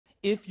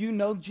If you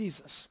know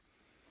Jesus,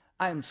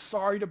 I am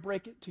sorry to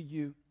break it to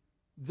you,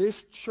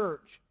 this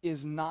church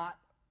is not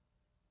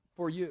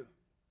for you.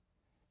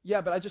 Yeah,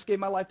 but I just gave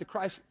my life to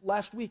Christ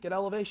last week at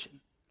Elevation.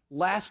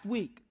 Last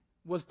week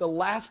was the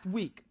last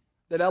week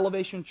that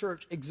Elevation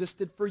Church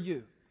existed for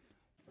you.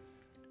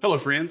 Hello,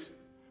 friends.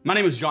 My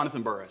name is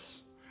Jonathan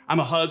Burris. I'm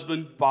a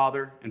husband,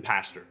 father, and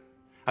pastor.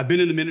 I've been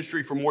in the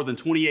ministry for more than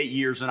 28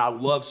 years, and I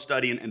love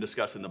studying and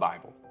discussing the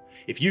Bible.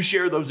 If you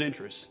share those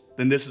interests,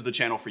 then this is the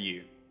channel for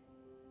you.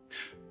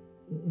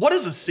 What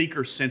is a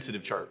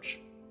seeker-sensitive church?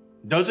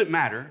 Does it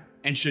matter,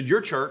 and should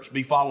your church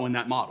be following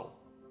that model?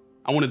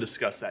 I want to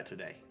discuss that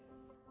today.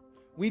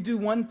 We do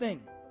one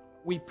thing.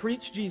 We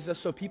preach Jesus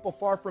so people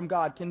far from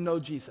God can know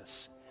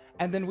Jesus.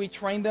 And then we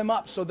train them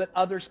up so that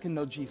others can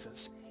know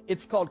Jesus.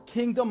 It's called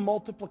kingdom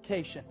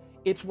multiplication.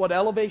 It's what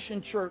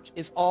Elevation Church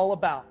is all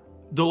about.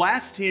 The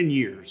last 10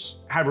 years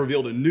have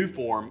revealed a new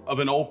form of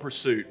an old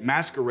pursuit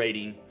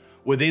masquerading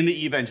within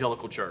the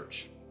evangelical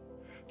church.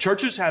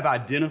 Churches have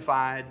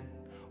identified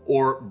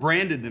or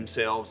branded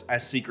themselves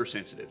as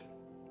seeker-sensitive.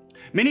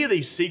 Many of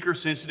these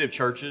seeker-sensitive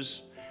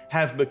churches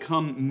have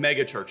become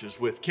mega churches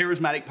with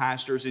charismatic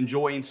pastors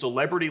enjoying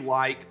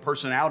celebrity-like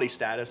personality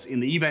status in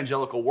the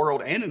evangelical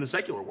world and in the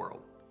secular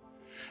world.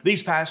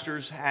 These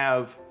pastors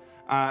have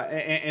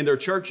and their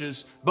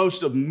churches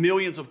boast of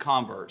millions of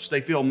converts.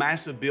 They fill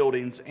massive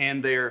buildings,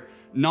 and their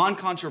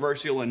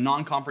non-controversial and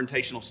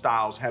non-confrontational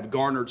styles have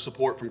garnered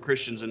support from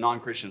Christians and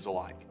non-Christians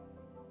alike.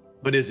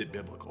 But is it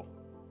biblical?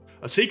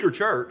 A seeker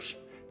church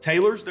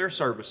tailors their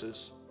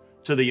services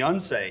to the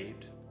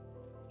unsaved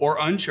or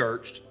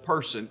unchurched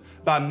person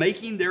by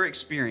making their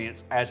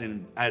experience as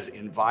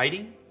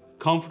inviting,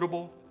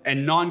 comfortable,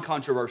 and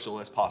non-controversial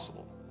as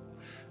possible.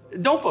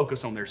 Don't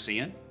focus on their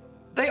sin.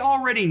 They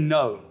already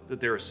know that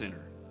they're a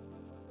sinner.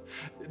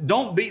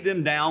 Don't beat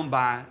them down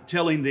by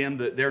telling them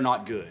that they're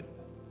not good.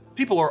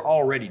 People are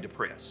already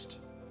depressed.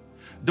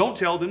 Don't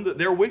tell them that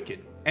they're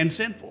wicked and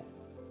sinful.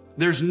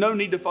 There's no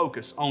need to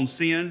focus on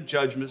sin,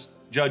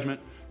 judgment,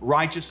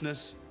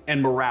 righteousness,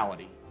 and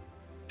morality.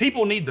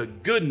 People need the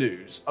good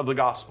news of the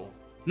gospel,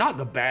 not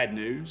the bad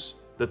news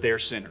that they're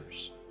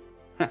sinners.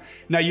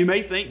 Now, you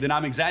may think that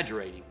I'm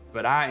exaggerating,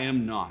 but I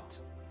am not.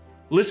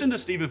 Listen to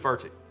Stephen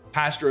Furtick,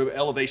 pastor of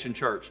Elevation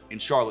Church in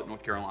Charlotte,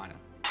 North Carolina.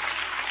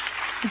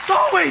 It's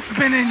always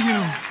been in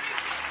you.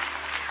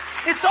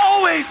 It's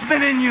always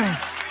been in you.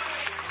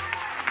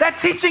 That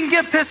teaching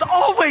gift has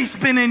always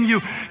been in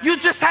you. You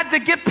just had to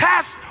get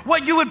past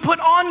what you would put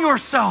on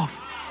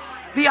yourself.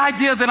 The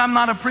idea that I'm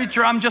not a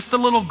preacher, I'm just a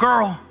little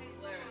girl.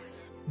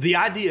 The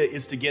idea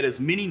is to get as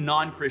many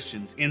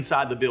non-Christians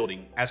inside the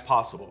building as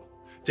possible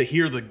to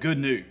hear the good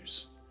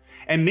news.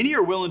 And many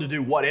are willing to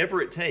do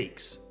whatever it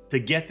takes to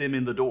get them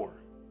in the door.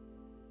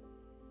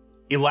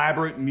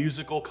 Elaborate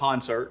musical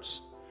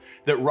concerts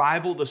that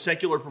rival the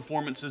secular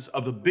performances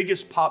of the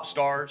biggest pop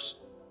stars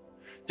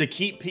to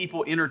keep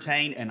people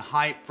entertained and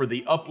hyped for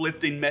the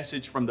uplifting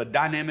message from the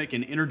dynamic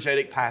and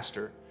energetic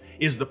pastor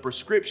is the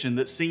prescription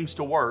that seems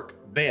to work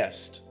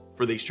best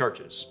for these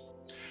churches.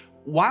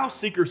 While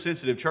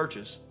seeker-sensitive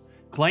churches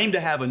claim to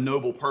have a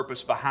noble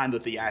purpose behind the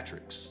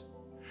theatrics,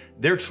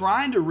 they're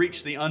trying to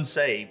reach the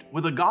unsaved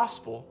with a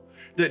gospel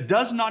that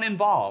does not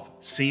involve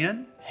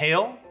sin,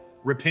 hell,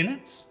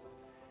 repentance,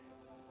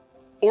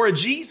 or a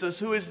Jesus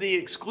who is the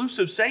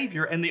exclusive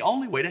Savior and the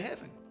only way to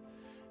heaven.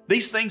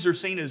 These things are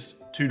seen as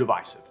too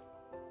divisive.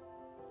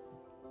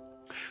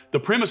 The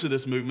premise of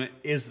this movement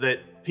is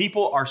that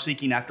people are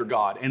seeking after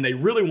God and they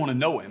really want to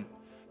know Him,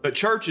 but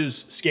church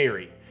is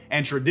scary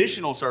and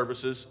traditional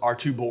services are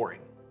too boring.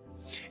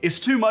 It's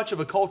too much of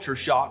a culture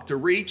shock to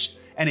reach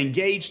and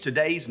engage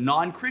today's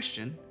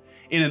non-Christian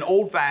in an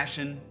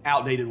old-fashioned,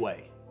 outdated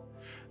way.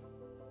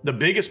 The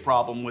biggest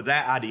problem with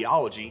that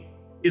ideology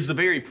is the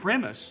very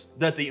premise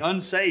that the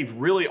unsaved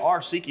really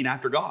are seeking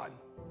after God.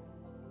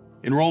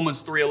 In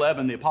Romans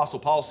 3:11, the Apostle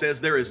Paul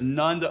says, "There is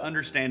none that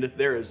understandeth,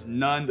 there is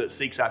none that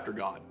seeks after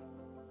God."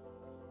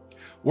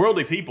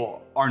 Worldly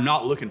people are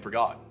not looking for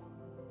God.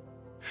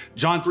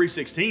 John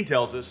 3:16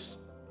 tells us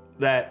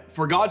that,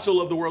 "For God so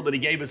loved the world that He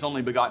gave His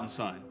only begotten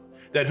Son,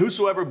 that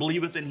whosoever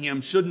believeth in Him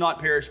should not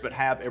perish but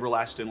have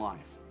everlasting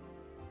life."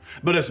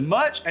 But as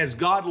much as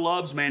God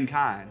loves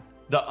mankind,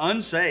 the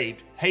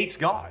unsaved hates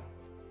God.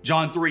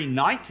 John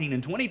 3:19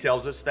 and 20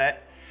 tells us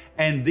that,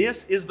 "And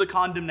this is the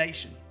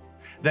condemnation,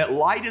 that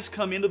light is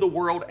come into the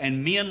world,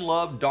 and men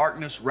love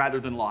darkness rather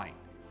than light,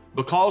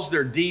 because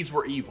their deeds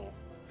were evil.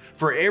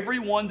 For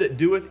everyone that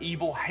doeth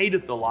evil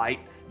hateth the light,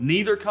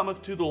 neither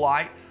cometh to the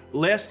light,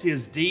 lest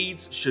his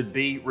deeds should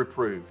be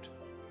reproved."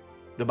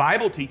 The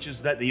Bible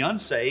teaches that the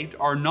unsaved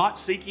are not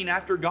seeking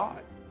after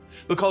God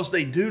because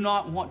they do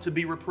not want to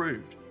be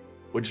reproved,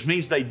 which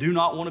means they do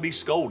not want to be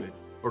scolded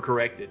or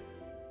corrected.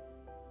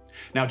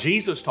 Now,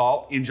 Jesus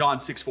taught in John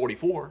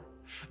 6:44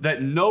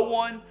 that no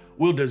one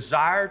will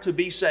desire to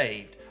be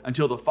saved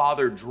until the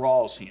Father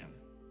draws him.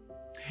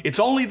 It's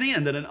only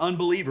then that an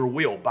unbeliever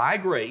will, by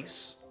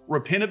grace,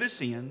 repent of his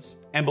sins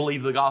and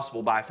believe the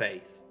gospel by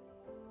faith.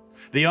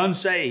 The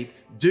unsaved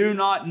do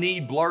not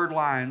need blurred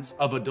lines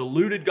of a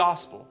diluted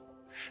gospel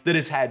that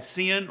has had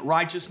sin,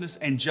 righteousness,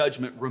 and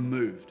judgment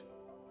removed.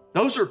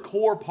 Those are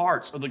core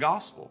parts of the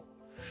gospel.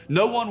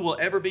 No one will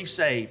ever be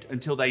saved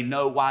until they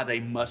know why they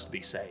must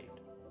be saved.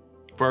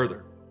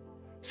 Further,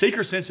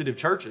 seeker-sensitive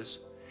churches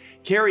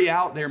carry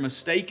out their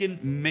mistaken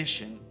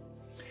mission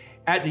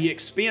at the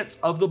expense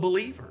of the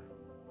believer.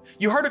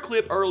 You heard a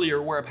clip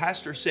earlier where a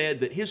pastor said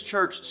that his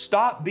church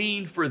stopped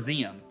being for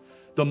them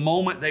the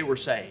moment they were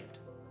saved.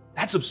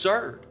 That's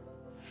absurd.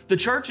 The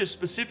church is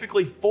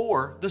specifically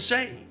for the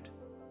saved.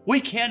 We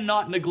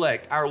cannot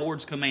neglect our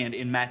Lord's command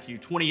in Matthew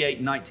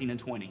 28, 19, and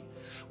 20,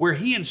 where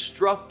He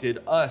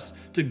instructed us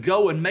to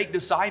go and make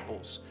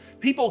disciples.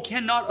 People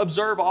cannot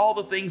observe all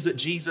the things that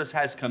Jesus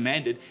has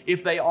commanded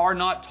if they are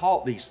not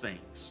taught these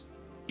things.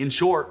 In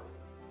short,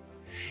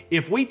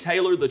 if we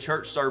tailor the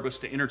church service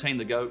to entertain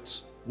the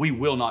goats, we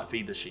will not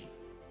feed the sheep.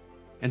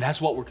 And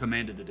that's what we're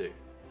commanded to do.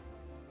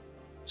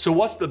 So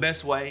what's the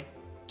best way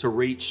to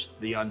reach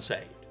the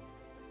unsaved?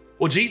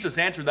 Well, Jesus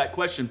answered that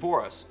question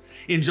for us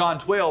in John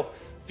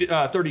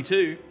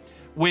 12:32,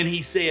 when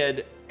He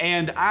said,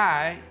 "And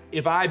I,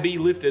 if I be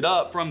lifted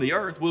up from the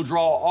earth, will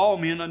draw all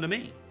men unto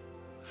me."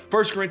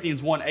 1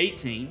 Corinthians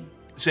 1:18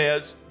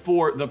 says,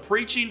 "For the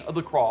preaching of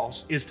the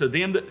cross is to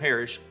them that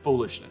perish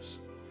foolishness,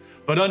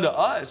 but unto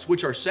us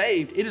which are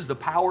saved, it is the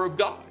power of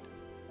God."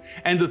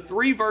 And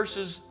three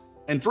verses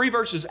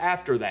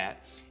after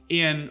that,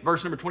 in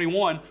verse number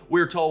 21,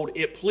 we're told,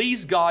 "It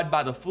pleased God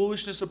by the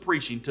foolishness of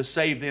preaching to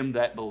save them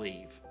that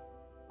believe."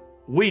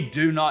 We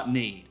do not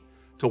need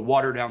to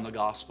water down the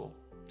gospel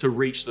to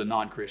reach the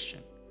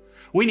non-Christian.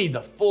 We need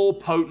the full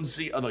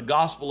potency of the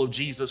gospel of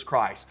Jesus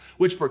Christ,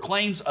 which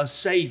proclaims a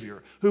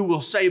Savior who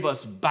will save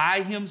us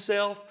by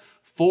Himself,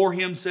 for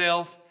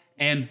Himself,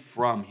 and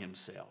from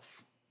Himself.